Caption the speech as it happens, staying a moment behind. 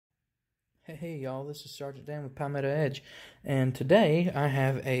Hey y'all, this is Sergeant Dan with Palmetto Edge, and today I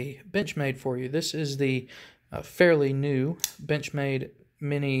have a Benchmade for you. This is the fairly new Benchmade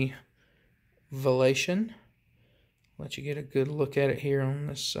Mini Vallation. Let you get a good look at it here on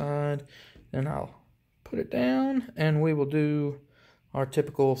this side. Then I'll put it down, and we will do our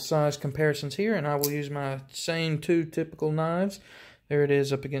typical size comparisons here, and I will use my same two typical knives. There it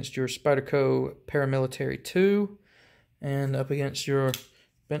is up against your Spyderco Paramilitary 2, and up against your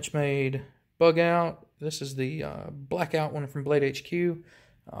Benchmade Bug Out. This is the blackout one from Blade HQ.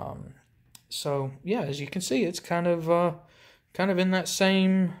 So yeah, as you can see, it's kind of in that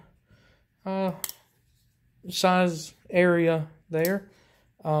same size area there.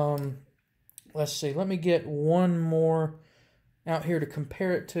 Let's see. Let me get one more out here to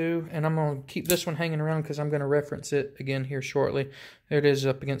compare it to, and I'm going to keep this one hanging around because I'm going to reference it again here shortly. There it is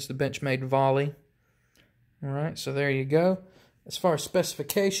up against the Benchmade Volley. All right, so there you go. As far as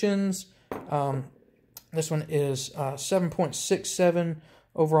specifications, this one is 7.67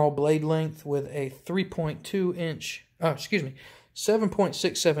 overall blade length with a 3.2 inch,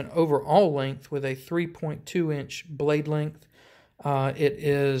 7.67 overall length with a 3.2 inch blade length. It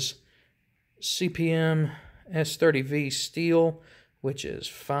is CPM S30V steel, which is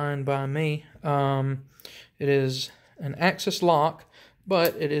fine by me. It is an axis lock,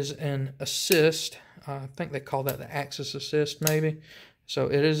 but it is an assist. I think they call that the axis assist, maybe. So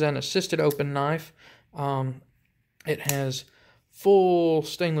it is an assisted open knife. It has full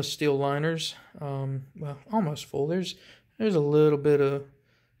stainless steel liners. Well, almost full. There's a little bit of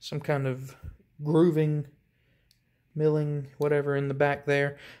some kind of grooving, milling, whatever in the back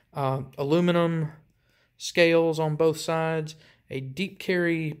there. Aluminum scales on both sides. A deep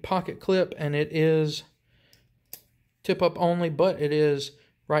carry pocket clip, and it is tip up only, but it is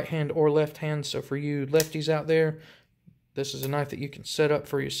right hand or left hand. So for you lefties out there, this is a knife that you can set up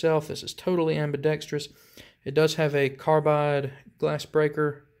for yourself. This is totally ambidextrous. It does have a carbide glass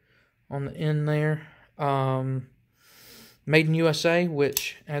breaker on the end there. Made in USA,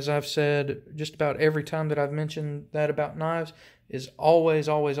 which, as I've said just about every time that I've mentioned that about knives, is always,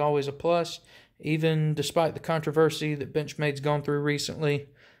 always, always a plus. Even despite the controversy that Benchmade's gone through recently,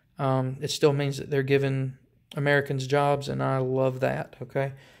 it still means that they're giving Americans jobs, and I love that,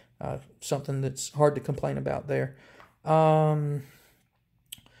 okay? Something that's hard to complain about there. I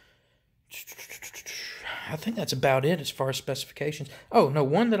think that's about it as far as specifications. Oh, no,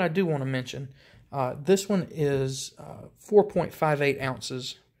 one that I do want to mention. This one is 4.58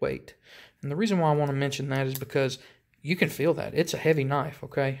 ounces weight. And the reason why I want to mention that is because you can feel that. It's a heavy knife,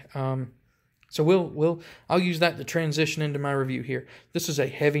 okay? So I'll use that to transition into my review here. This is a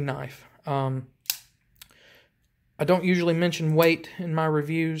heavy knife. I don't usually mention weight in my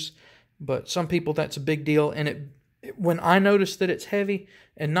reviews, but some people that's a big deal. And when I notice that it's heavy,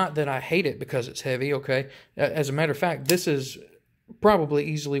 and not that I hate it because it's heavy, okay? As a matter of fact, this is probably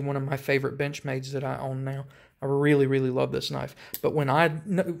easily one of my favorite Benchmades that I own now. I really, really love this knife. But when I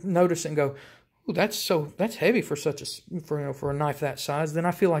notice and go, "Ooh, that's heavy for for a knife that size," then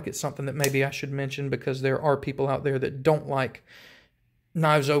I feel like it's something that maybe I should mention, because there are people out there that don't like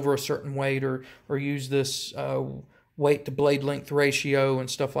knives over a certain weight, or use this weight to blade length ratio and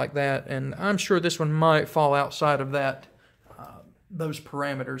stuff like that. And I'm sure this one might fall outside of that those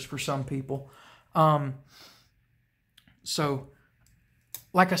parameters for some people. So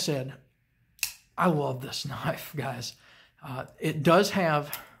like I said, I love this knife, guys. It does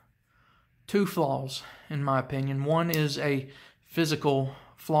have two flaws, in my opinion. One is a physical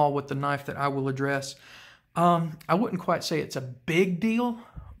flaw with the knife that I will address. I wouldn't quite say it's a big deal,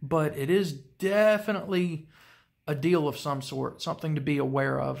 but it is definitely a deal of some sort, something to be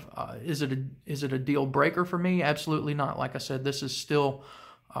aware of. Is it a deal breaker for me? Absolutely not. Like I said, this is still,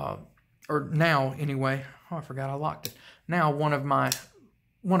 or now anyway. Oh, I forgot I locked it. Now one of my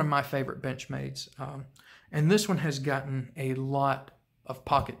favorite Benchmades, and this one has gotten a lot of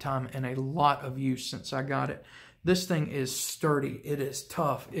pocket time and a lot of use since I got it. This thing is sturdy. It is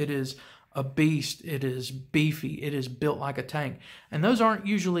tough. It is a beast. It is beefy. It is built like a tank. And those aren't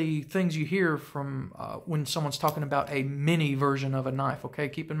usually things you hear from when someone's talking about a mini version of a knife, okay?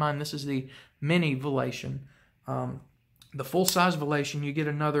 Keep in mind, this is the mini Vallation. The full-size Vallation, you get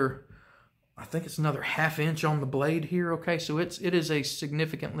another, I think it's another ½ inch on the blade here, okay? So it is a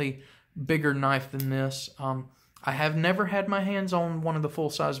significantly bigger knife than this. I have never had my hands on one of the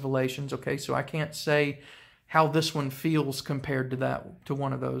full-size Vallations, okay? So I can't say how this one feels compared to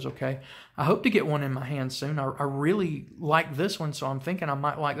one of those, okay? I hope to get one in my hands soon. I really like this one, so I'm thinking I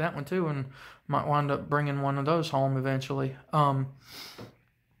might like that one too, and might wind up bringing one of those home eventually.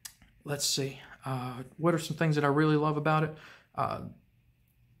 Let's see. What are some things that I really love about it?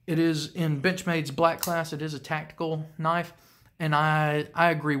 It is in Benchmade's black class. It is a tactical knife, and I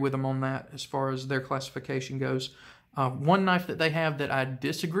agree with them on that as far as their classification goes. One knife that they have that I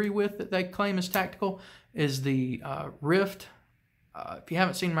disagree with that they claim is tactical is the Rift. If you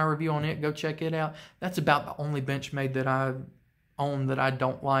haven't seen my review on it, go check it out. That's about the only Benchmade that I own that I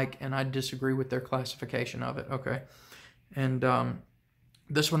don't like, and I disagree with their classification of it, okay? And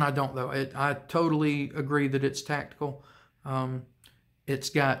this one I don't, though. I totally agree that it's tactical.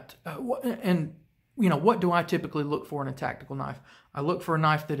 It's got, and you know, what do I typically look for in a tactical knife? I look for a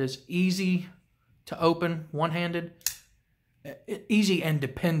knife that is easy to open one-handed, easy and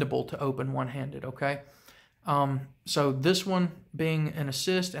dependable to open one-handed, okay? So this one being an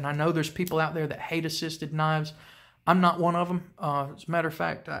assist, and I know there's people out there that hate assisted knives. I'm not one of them. As a matter of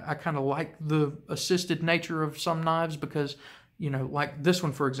fact, I kind of like the assisted nature of some knives because, you know, like this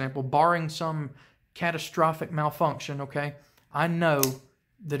one, for example, barring some catastrophic malfunction, okay, I know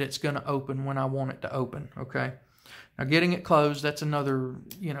that it's going to open when I want it to open, okay? Now, getting it closed, that's another,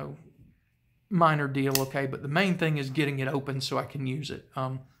 you know, minor deal, okay? But the main thing is getting it open so I can use it.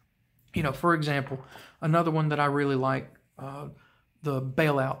 You know, for example, another one that I really like, the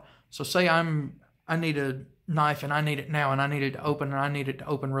bailout. So say I need a knife and I need it now and I need it to open and I need it to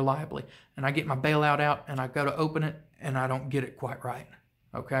open reliably. And I get my bailout out and I go to open it and I don't get it quite right,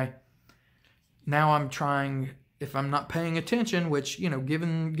 okay? Now I'm trying, if I'm not paying attention, which, you know,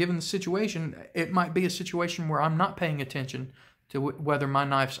 given the situation, it might be a situation where I'm not paying attention to whether my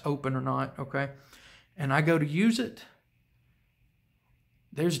knife's open or not, okay? And I go to use it,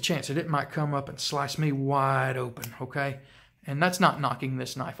 there's a chance that it might come up and slice me wide open, okay? And that's not knocking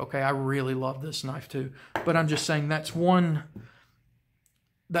this knife, okay? I really love this knife too. But I'm just saying that's one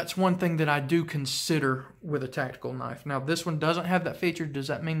thing that I do consider with a tactical knife. Now, this one doesn't have that feature. Does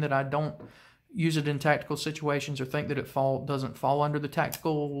that mean that I don't use it in tactical situations or think that it doesn't fall under the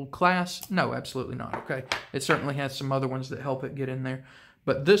tactical class? No, absolutely not, okay? It certainly has some other ones that help it get in there.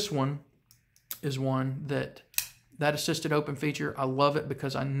 But this one is one that assisted open feature, I love it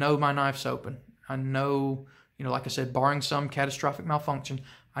because I know my knife's open. I know, you know, like I said, barring some catastrophic malfunction,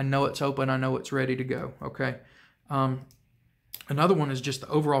 I know it's open, I know it's ready to go, okay? Another one is just the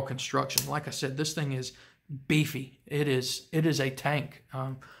overall construction. Like I said, this thing is beefy. It is a tank.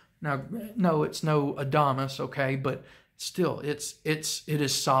 Now, no, it's no Adamas, okay, but still, it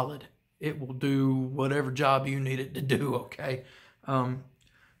is solid. It will do whatever job you need it to do, okay?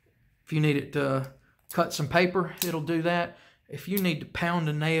 If you need it to cut some paper, it'll do that. If you need to pound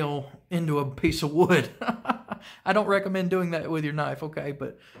a nail into a piece of wood, I don't recommend doing that with your knife, okay?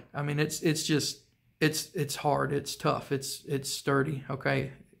 But I mean, it's hard, it's tough, it's sturdy,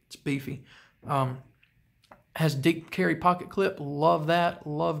 okay? It's beefy. Has deep carry pocket clip. Love that.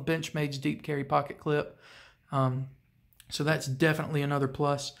 Love Benchmade's deep carry pocket clip. So that's definitely another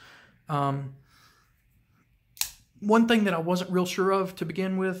plus. One thing that I wasn't real sure of to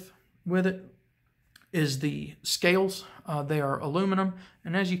begin with it is the scales. They are aluminum,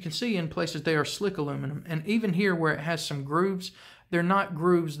 and as you can see in places they are slick aluminum. And even here where it has some grooves, they're not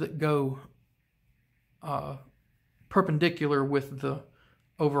grooves that go perpendicular with the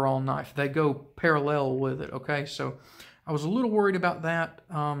overall knife. They go parallel with it, okay? So I was a little worried about that,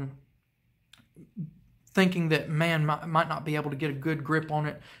 thinking that, man, might not be able to get a good grip on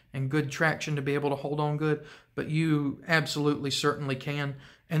it and good traction to be able to hold on good, but you absolutely certainly can,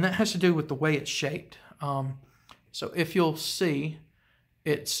 and that has to do with the way it's shaped. So if you'll see,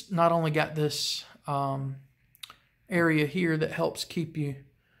 it's not only got this area here that helps keep you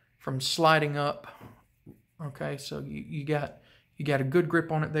from sliding up, okay? So you got a good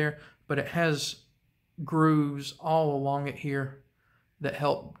grip on it there, but it has grooves all along it here that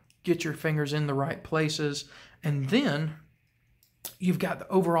help get your fingers in the right places. And then you've got the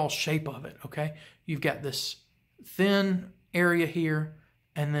overall shape of it, okay? You've got this thin area here,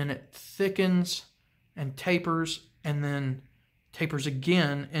 and then it thickens and tapers, and then tapers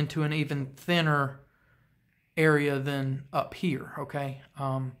again into an even thinner area than up here, okay?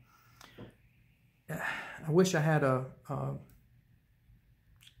 I wish I had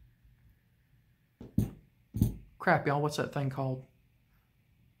crap, y'all, what's that thing called?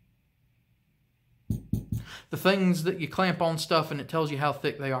 The things that you clamp on stuff and it tells you how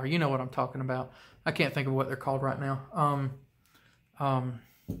thick they are. You know what I'm talking about. I can't think of what they're called right now.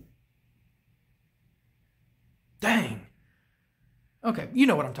 Dang. Okay, you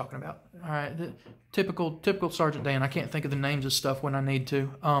know what I'm talking about. All right, the typical Sergeant Dan. I can't think of the names of stuff when I need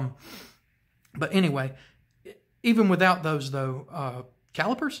to. But anyway, even without those though,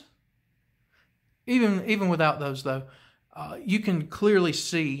 calipers. Even without those though, you can clearly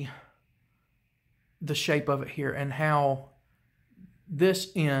see the shape of it here and how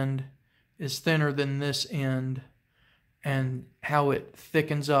this end is thinner than this end, and how it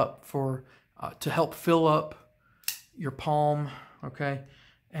thickens up for to help fill up your palm, okay?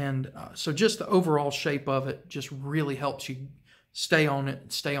 And so just the overall shape of it just really helps you stay on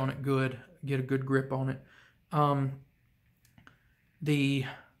it good, get a good grip on it. The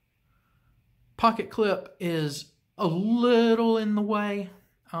pocket clip is a little in the way.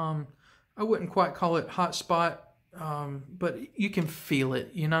 I wouldn't quite call it hot spot, but you can feel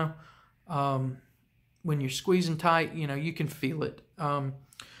it, you know. When you're squeezing tight, you know, you can feel it.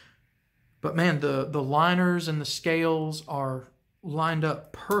 But man, the liners and the scales are lined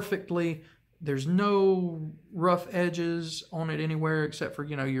up perfectly. There's no rough edges on it anywhere except for,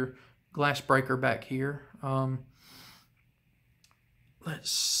 you know, your glass breaker back here.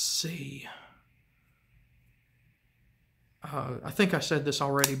 Let's see. I think I said this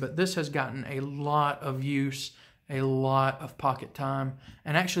already, but this has gotten a lot of use, a lot of pocket time,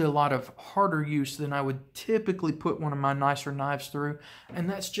 and actually a lot of harder use than I would typically put one of my nicer knives through. And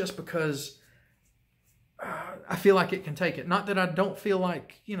that's just because I feel like it can take it. Not that I don't feel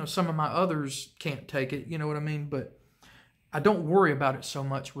like, you know, some of my others can't take it, you know what I mean? But I don't worry about it so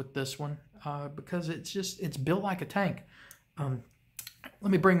much with this one because it's built like a tank.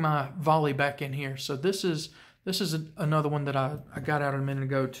 Let me bring my volley back in here. So this is another one that I got out a minute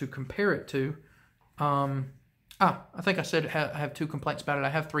ago to compare it to. I think I said I have 2 complaints about it. I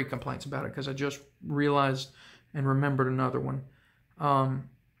have 3 complaints about it because I just realized and remembered another one.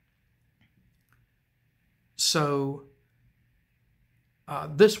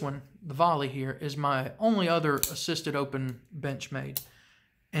 This one, the volley here, is my only other assisted open Benchmade,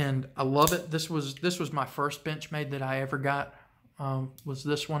 and I love it. This was my first Benchmade that I ever got. Was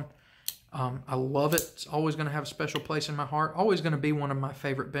this one. I love it. It's always going to have a special place in my heart. Always going to be one of my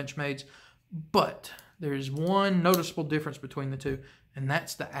favorite Benchmades. But there's one noticeable difference between the two, and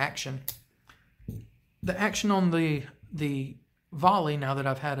that's the action. The action on the volley, now that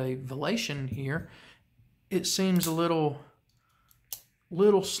I've had a Vallation here, it seems a little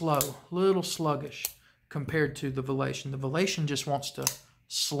slow, little sluggish compared to the Vallation. The Vallation just wants to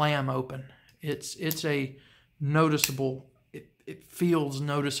slam open. It's a noticeable. It feels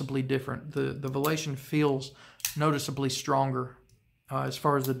noticeably different. The Vallation feels noticeably stronger as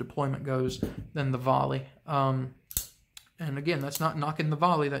far as the deployment goes than the volley. And again, that's not knocking the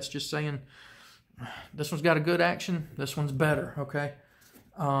volley. That's just saying this one's got a good action. This one's better, okay?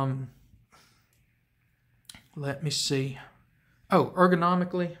 Let me see. Oh,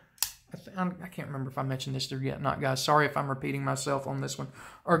 ergonomically, I can't remember if I mentioned this yet or not, guys. Sorry if I'm repeating myself on this one.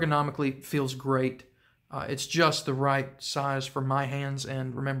 Ergonomically, feels great. It's just the right size for my hands,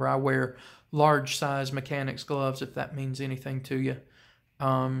 and remember, I wear large size mechanics gloves, if that means anything to you.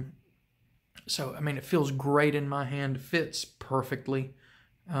 So, I mean, it feels great in my hand, fits perfectly.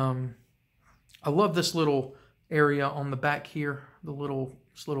 I love this little area on the back here,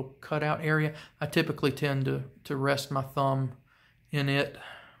 this little cutout area. I typically tend to rest my thumb in it.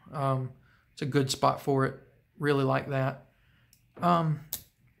 It's a good spot for it. Really like that.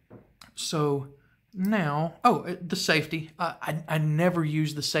 So now, the safety. I never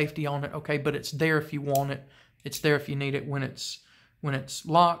use the safety on it, okay, but it's there if you want it. It's there if you need it. When it's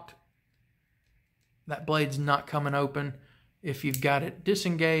locked, that blade's not coming open. If you've got it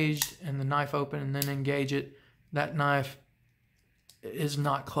disengaged and the knife open and then engage it, that knife is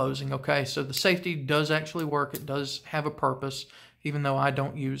not closing, okay? So the safety does actually work. It does have a purpose, even though I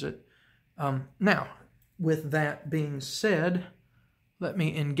don't use it. Now, with that being said, let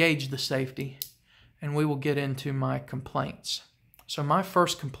me engage the safety, and we will get into my complaints. So my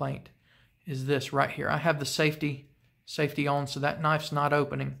first complaint is this right here. I have the safety on, so that knife's not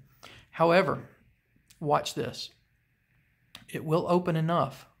opening. However, watch this. It will open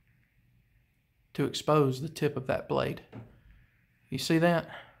enough to expose the tip of that blade. You see that?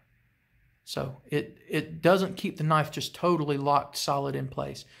 So it doesn't keep the knife just totally locked solid in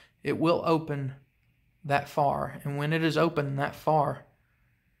place. It will open that far, and when it is open that far,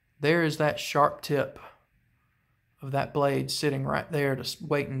 there is that sharp tip of that blade sitting right there, just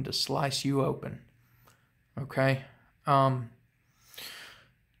waiting to slice you open. Okay?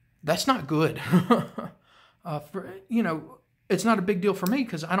 That's not good. It's not a big deal for me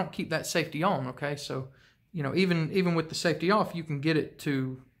because I don't keep that safety on, okay? So, even with the safety off, you can get it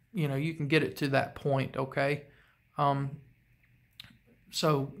to, that point, okay?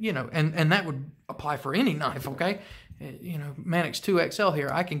 So, and that would apply for any knife, okay? Mannix 2XL here,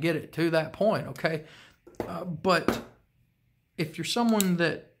 I can get it to that point, okay? But if you're someone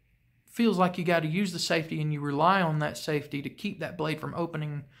that feels like you got to use the safety and you rely on that safety to keep that blade from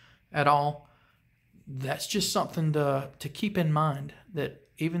opening at all, that's just something to keep in mind, that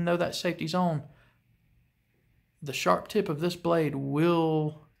even though that safety's on, the sharp tip of this blade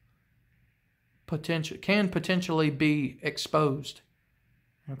can potentially be exposed.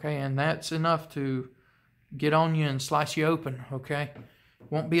 Okay, and that's enough to get on you and slice you open. Okay,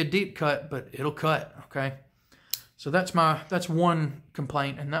 won't be a deep cut, but it'll cut. Okay, so that's one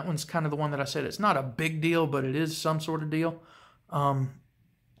complaint, and that one's kind of the one that I said it's not a big deal, but it is some sort of deal.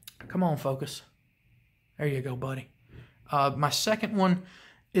 Come on, focus. There you go, buddy. My second one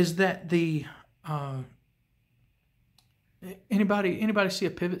is that the anybody see a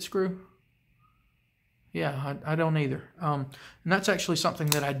pivot screw? Yeah, I don't either. And that's actually something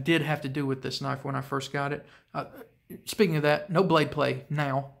that I did have to do with this knife when I first got it. Speaking of that, no blade play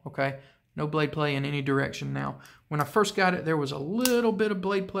now, okay? No blade play in any direction now. When I first got it, there was a little bit of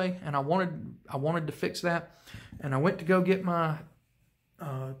blade play, and I wanted to fix that. And I went to go get my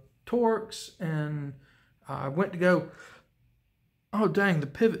Torx, and I went to go, oh dang, the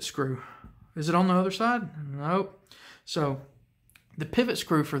pivot screw. Is it on the other side? Nope. So the pivot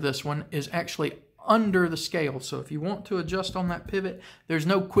screw for this one is actually under the scale. So if you want to adjust on that pivot, there's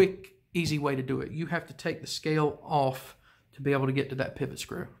no quick, easy way to do it. You have to take the scale off to be able to get to that pivot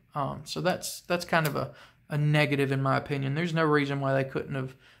screw. So that's kind of a negative in my opinion. There's no reason why they couldn't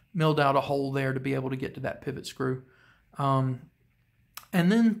have milled out a hole there to be able to get to that pivot screw. And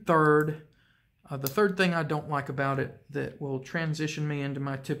then third, the third thing I don't like about it that will transition me into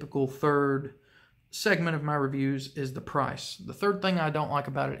my typical third segment of my reviews is the price. The third thing I don't like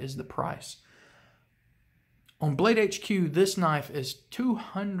about it is the price. On Blade HQ, this knife is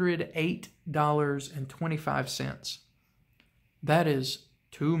 $208.25. That is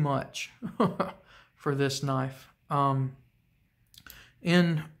too much for this knife.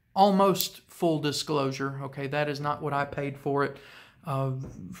 In almost full disclosure, okay, that is not what I paid for it.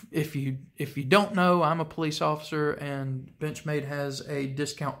 If you don't know, I'm a police officer, and Benchmade has a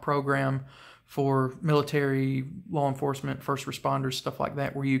discount program for military, law enforcement, first responders, stuff like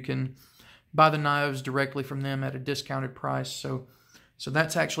that, where you can buy the knives directly from them at a discounted price. So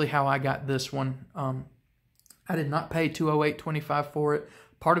that's actually how I got this one. I did not pay $208.25 for it.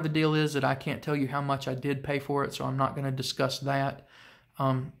 Part of the deal is that I can't tell you how much I did pay for it, so I'm not going to discuss that.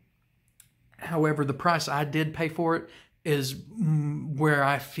 However, the price I did pay for it is where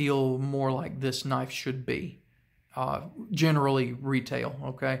I feel more like this knife should be. Generally retail,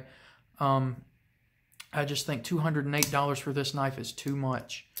 okay? I just think $208 for this knife is too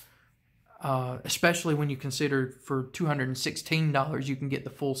much. Especially when you consider for $216 you can get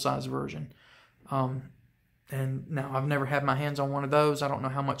the full-size version. And now I've never had my hands on one of those. I don't know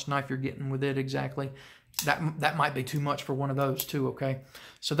how much knife you're getting with it exactly. That might be too much for one of those too, okay?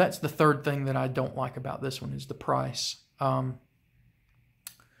 So that's the third thing that I don't like about this one is the price.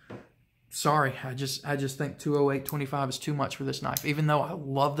 Sorry, I just think $208.25 is too much for this knife. Even though I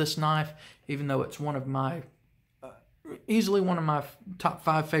love this knife, even though it's one of my easily one of my top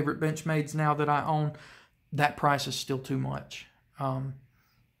 5 favorite Benchmades now that I own, that price is still too much,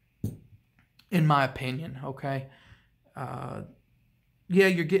 in my opinion, okay? Yeah,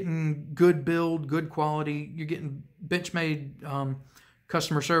 you're getting good build, good quality. You're getting Benchmade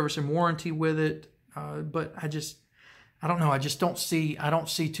customer service and warranty with it, but I don't know. I don't see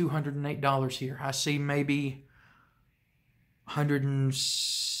 $208 here. I see maybe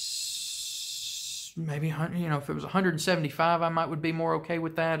maybe, you know, if it was 175, I would be more okay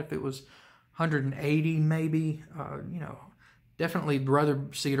with that. If it was 180, maybe, you know, definitely rather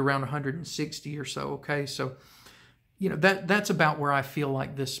see it around 160 or so. Okay, so you know that's about where I feel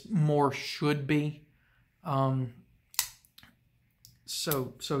like this more should be.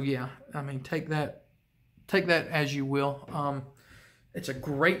 So yeah, I mean, take that as you will. It's a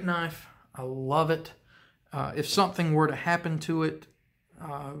great knife. I love it. If something were to happen to it,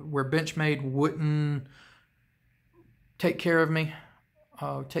 where Benchmade wouldn't take care of me,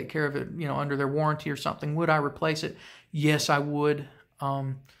 take care of it, you know, under their warranty or something, would I replace it? Yes, I would.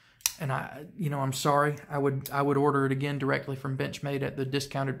 And I'm sorry. I would order it again directly from Benchmade at the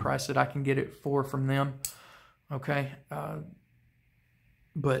discounted price that I can get it for from them. Okay.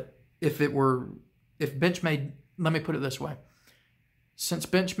 But if Benchmade, let me put it this way. Since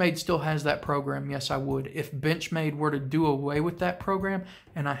Benchmade still has that program, yes, I would. If Benchmade were to do away with that program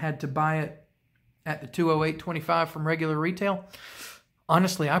and I had to buy it at the $208.25 from regular retail,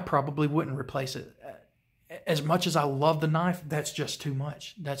 honestly, I probably wouldn't replace it. As much as I love the knife, that's just too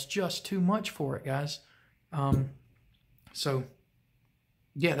much. That's just too much for it, guys. So,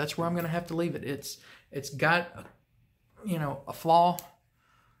 yeah, that's where I'm going to have to leave it. It's got, you know, a flaw,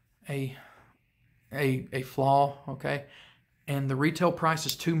 a flaw, okay? And the retail price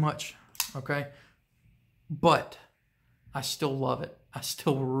is too much, okay? but I still love it. I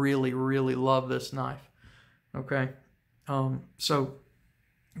still really, really love this knife. Okay. So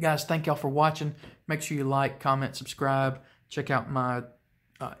guys, thank y'all for watching. Make sure you like, comment, subscribe. Check out my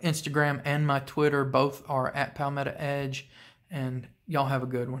Instagram and my Twitter. Both are at Palmetto Edge. And y'all have a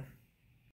good one.